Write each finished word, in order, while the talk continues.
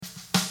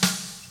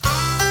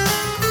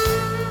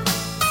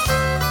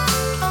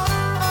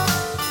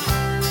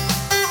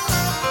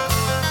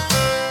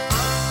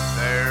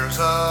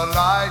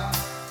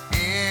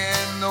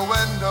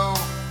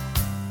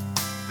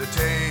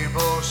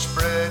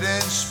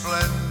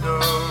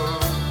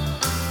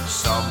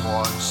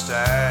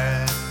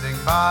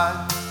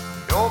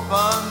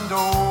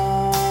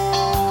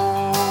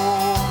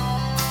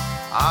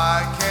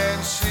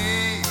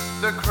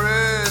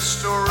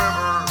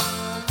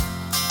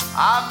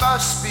I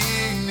must be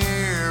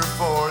near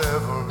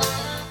forever,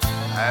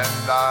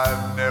 and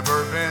I've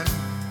never been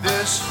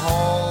this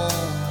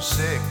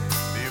homesick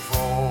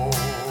before.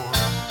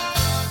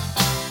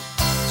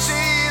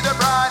 See the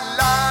bright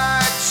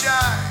light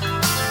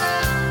shine,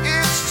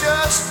 it's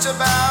just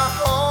about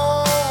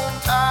home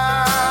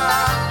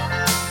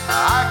time.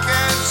 I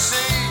can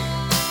see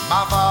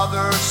my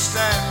father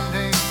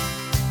standing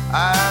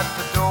at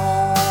the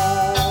door.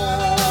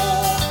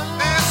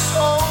 This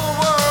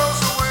whole world's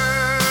a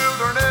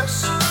wilderness,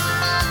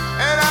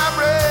 and I'm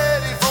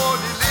ready for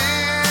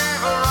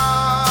deliverance.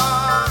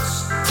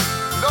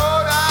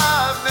 Lord,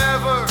 I've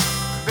never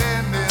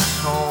been this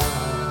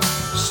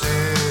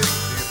homesick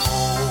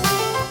before.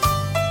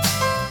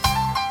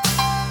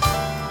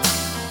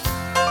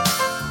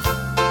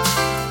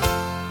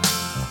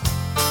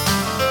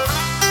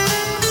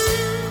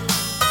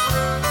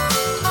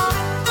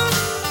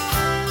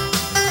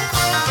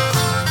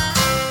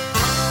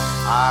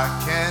 I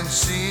can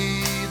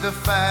see the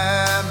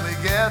family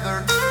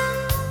gathered,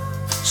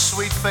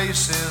 sweet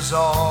faces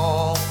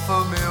all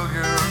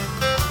familiar.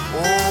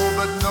 Oh,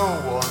 but no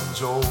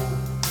one's old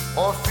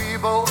or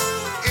feeble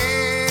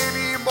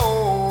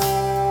anymore.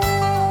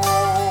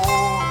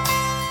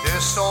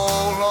 This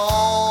old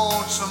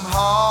lonesome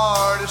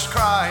heart is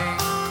crying,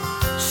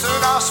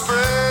 soon I'll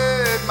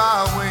spread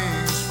my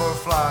wings for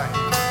flying.